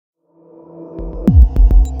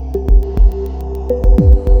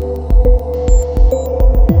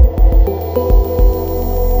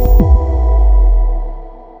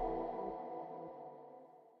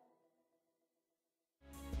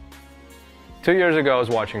2 years ago, I was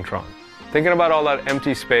watching Tron. Thinking about all that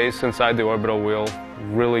empty space inside the orbital wheel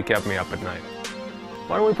really kept me up at night.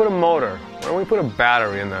 Why don't we put a motor? Why don't we put a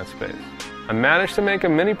battery in that space? I managed to make a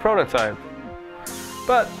mini prototype,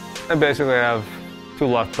 but I basically have 2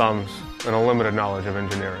 left thumbs and a limited knowledge of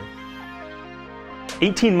engineering.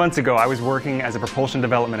 18 months ago, I was working as a propulsion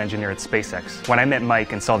development engineer at SpaceX when I met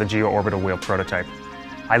Mike and saw the geo-orbital wheel prototype.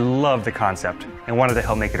 I loved the concept and wanted to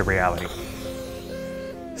help make it a reality.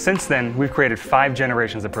 Since then, we've created 5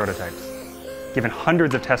 generations of prototypes, given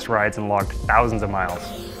hundreds of test rides and logged thousands of miles.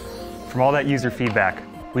 From all that user feedback,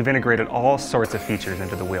 we've integrated all sorts of features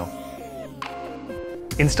into the wheel.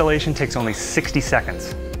 Installation takes only 60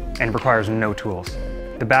 seconds and requires no tools.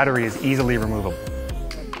 The battery is easily removable.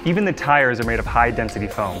 Even the tires are made of high-density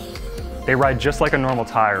foam. They ride just like a normal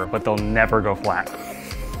tire, but they'll never go flat.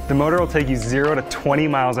 The motor will take you 0 to 20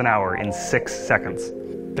 miles an hour in 6 seconds.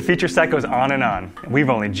 The feature set goes on, and we've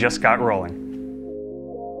only just got rolling.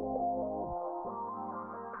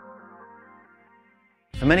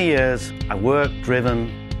 For many years, I worked, driven,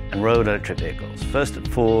 and rode electric vehicles, first at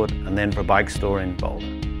Ford and then for a bike store in Boulder.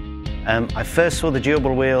 I first saw the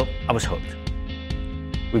geo-orbital wheel, I was hooked.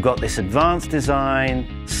 We've got this advanced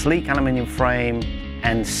design, sleek aluminium frame,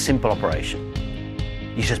 and simple operation.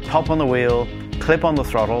 You just pop on the wheel, clip on the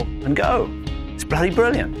throttle, and go. It's bloody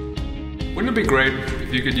brilliant. Wouldn't it be great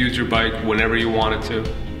if you could use your bike whenever you wanted to,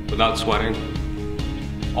 without sweating?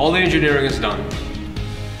 All the engineering is done.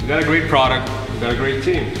 We've got a great product, we've got a great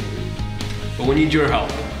team, but we need your help.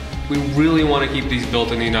 We really want to keep these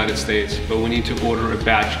built in the United States, but we need to order a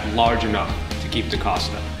batch large enough to keep the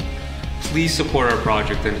cost down. Please support our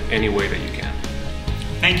project in any way that you can.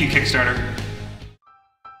 Thank you, Kickstarter.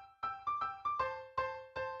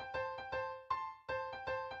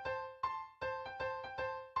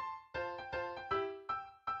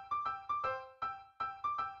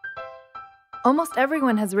 Almost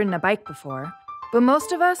everyone has ridden a bike before, but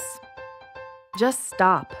most of us just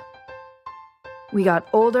stop. We got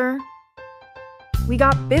older. We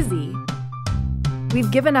got busy.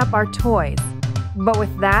 We've given up our toys, but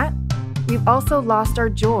with that, we've also lost our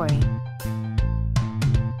joy.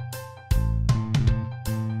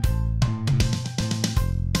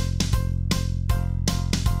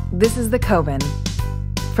 This is the Coben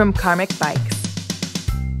from Karmic Bikes.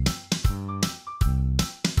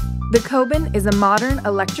 The Coben is a modern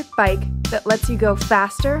electric bike that lets you go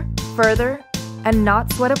faster, further, and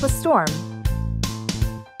not sweat up a storm.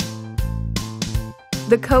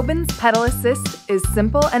 The Coben's pedal assist is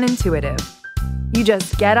simple and intuitive. You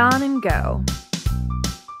just get on and go.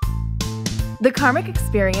 The Karmic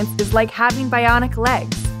experience is like having bionic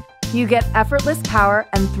legs. You get effortless power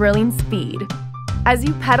and thrilling speed. As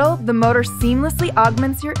you pedal, the motor seamlessly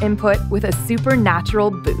augments your input with a supernatural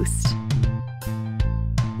boost.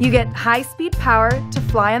 You get high-speed power to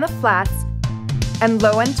fly on the flats and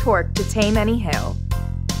low-end torque to tame any hill.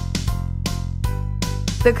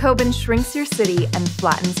 The Coben shrinks your city and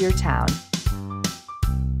flattens your town.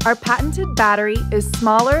 Our patented battery is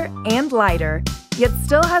smaller and lighter, yet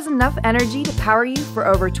still has enough energy to power you for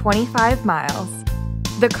over 25 miles.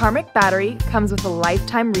 The Karmic battery comes with a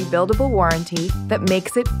lifetime rebuildable warranty that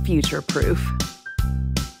makes it future-proof.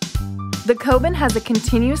 The Coben has a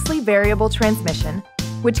continuously variable transmission,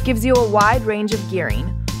 which gives you a wide range of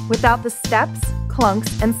gearing, without the steps,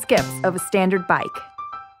 clunks, and skips of a standard bike.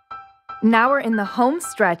 Now we're in the home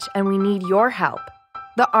stretch and we need your help.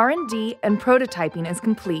 The R&D and prototyping is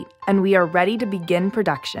complete, and we are ready to begin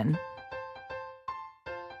production.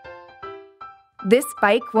 This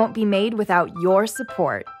bike won't be made without your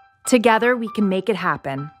support. Together, we can make it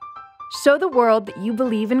happen. Show the world that you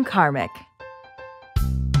believe in Karmic.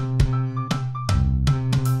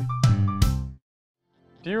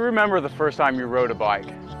 Do you remember the first time you rode a bike?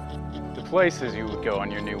 The places you would go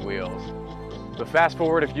on your new wheels. But fast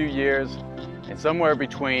forward a few years, and somewhere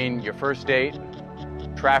between your first date,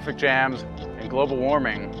 traffic jams, and global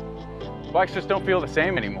warming, bikes just don't feel the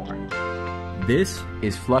same anymore. This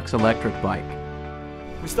is Flux Electric Bike.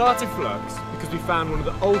 We started Flux because we found one of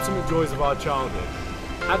the ultimate joys of our childhood.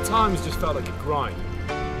 At times just felt like a grind.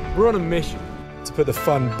 We're on a mission to put the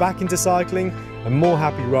fun back into cycling and more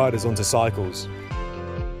happy riders onto cycles.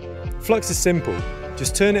 Flux is simple,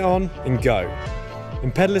 just turn it on and go.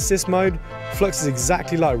 In pedal assist mode, Flux is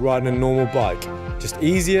exactly like riding a normal bike, just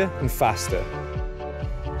easier and faster.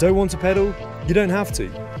 Don't want to pedal? You don't have to.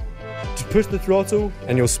 Just push the throttle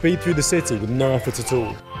and you'll speed through the city with no effort at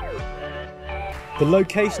all. The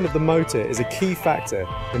location of the motor is a key factor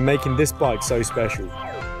in making this bike so special.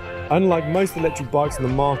 Unlike most electric bikes on the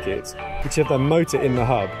market, which have their motor in the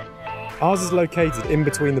hub, ours is located in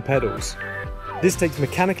between the pedals. This takes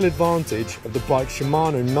mechanical advantage of the bike's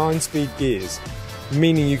Shimano 9-speed gears,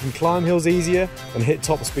 meaning you can climb hills easier and hit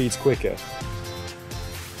top speeds quicker.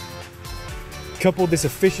 Couple this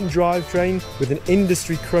efficient drivetrain with an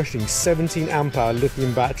industry-crushing 17 amp-hour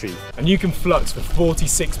lithium battery, and you can flux for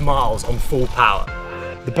 46 miles on full power.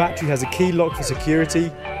 The battery has a key lock for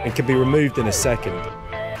security and can be removed in a second.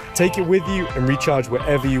 Take it with you and recharge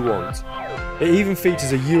wherever you want. It even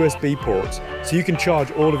features a USB port, so you can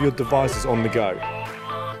charge all of your devices on the go.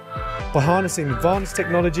 By harnessing advanced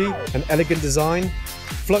technology and elegant design,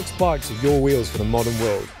 Flux bikes are your wheels for the modern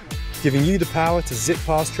world, giving you the power to zip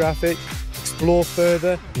past traffic, explore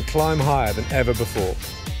further and climb higher than ever before.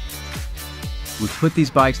 We've put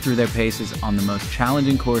these bikes through their paces on the most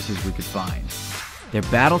challenging courses we could find. They're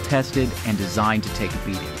battle tested and designed to take a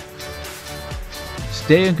beating.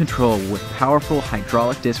 Stay in control with powerful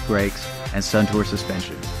hydraulic disc brakes and Suntour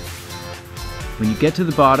suspension. When you get to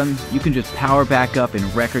the bottom, you can just power back up in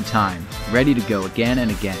record time, ready to go again and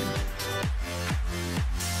again.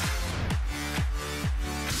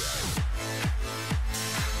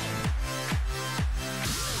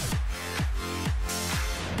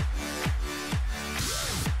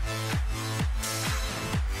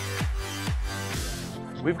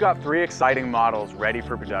 We've got 3 exciting models ready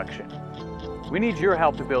for production. We need your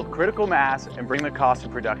help to build critical mass and bring the cost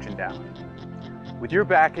of production down. With your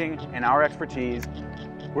backing and our expertise,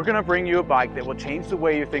 we're going to bring you a bike that will change the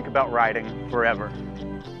way you think about riding forever.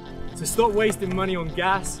 So stop wasting money on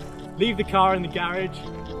gas, leave the car in the garage,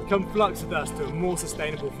 and come Flux with us to a more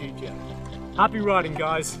sustainable future. Happy riding,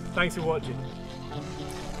 guys. Thanks for watching.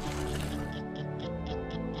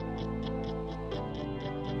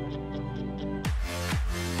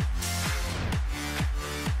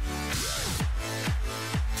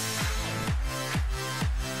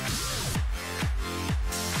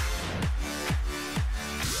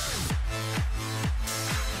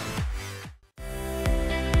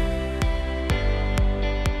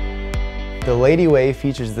 The Lady Wave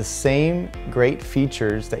features the same great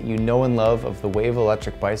features that you know and love of the Wave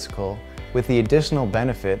electric bicycle, with the additional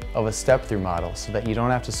benefit of a step-through model so that you don't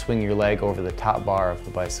have to swing your leg over the top bar of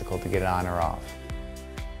the bicycle to get it on or off.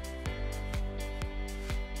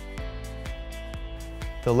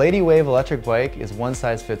 The Lady Wave electric bike is one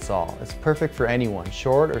size fits all. It's perfect for anyone,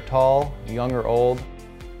 short or tall, young or old.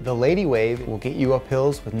 The Lady Wave will get you up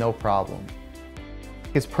hills with no problem.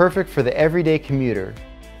 It's perfect for the everyday commuter,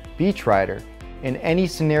 beach rider, in any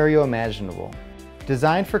scenario imaginable.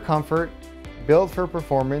 Designed for comfort, built for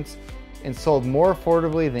performance, and sold more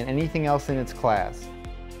affordably than anything else in its class.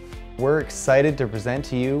 We're excited to present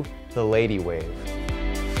to you the Lady Wave.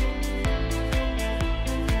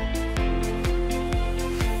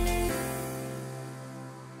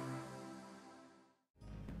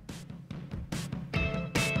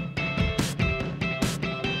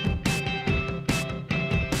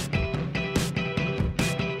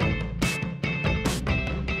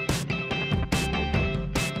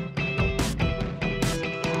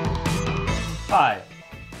 Hi,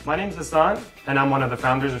 my name's Hassan, and I'm one of the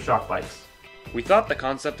founders of Shock Bikes. We thought the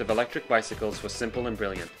concept of electric bicycles was simple and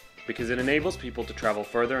brilliant, because it enables people to travel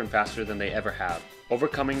further and faster than they ever have,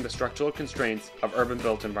 overcoming the structural constraints of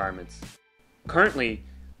urban-built environments. Currently,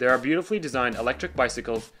 there are beautifully designed electric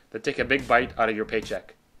bicycles that take a big bite out of your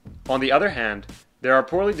paycheck. On the other hand, there are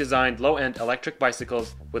poorly designed low-end electric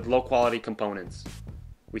bicycles with low-quality components.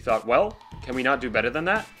 We thought, well, can we not do better than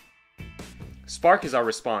that? Spark is our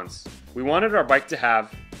response. We wanted our bike to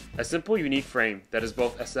have a simple, unique frame that is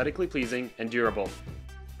both aesthetically pleasing and durable,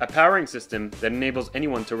 a powering system that enables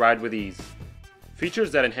anyone to ride with ease,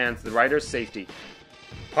 features that enhance the rider's safety,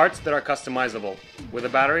 parts that are customizable, with a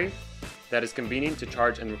battery that is convenient to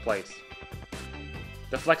charge and replace,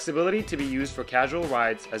 the flexibility to be used for casual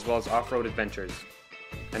rides as well as off-road adventures,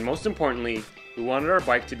 and most importantly, we wanted our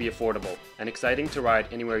bike to be affordable and exciting to ride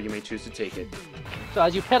anywhere you may choose to take it. So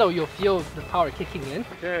as you pedal, you'll feel the power kicking in.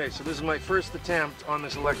 Okay, so this is my first attempt on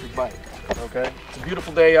this electric bike. Okay, it's a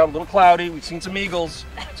beautiful day out, a little cloudy. We've seen some eagles.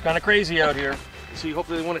 It's kind of crazy out here. See,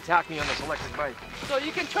 hopefully they won't attack me on this electric bike. So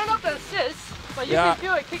you can turn up the assist, but you can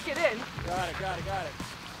feel it kick it in. Got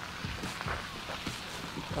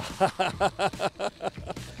it.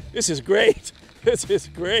 This is great. This is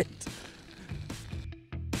great.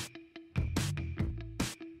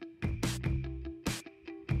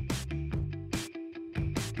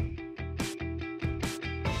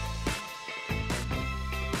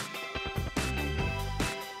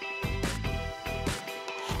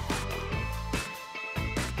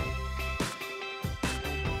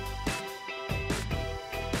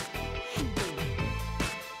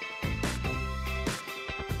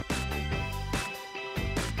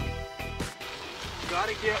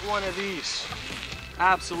 gotta get one of these.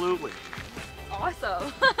 Absolutely.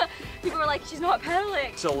 Awesome. People were like, she's not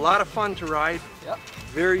pedaling. It's a lot of fun to ride. Yep.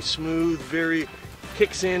 Very smooth, very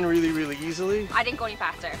kicks in really easily. I didn't go any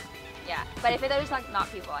faster. Yeah, but if it was like not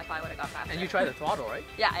people, I probably would have gone faster. And you tried the throttle, right?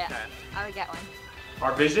 Yeah. I would get one.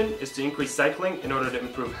 Our vision is to increase cycling in order to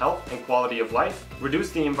improve health and quality of life,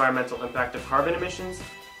 reduce the environmental impact of carbon emissions,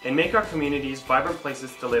 and make our communities vibrant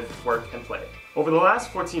places to live, work, and play. Over the last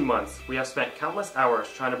 14 months, we have spent countless hours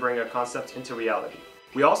trying to bring our concept into reality.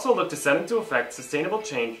 We also look to set into effect sustainable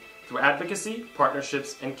change through advocacy,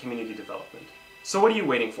 partnerships, and community development. So what are you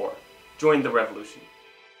waiting for? Join the revolution.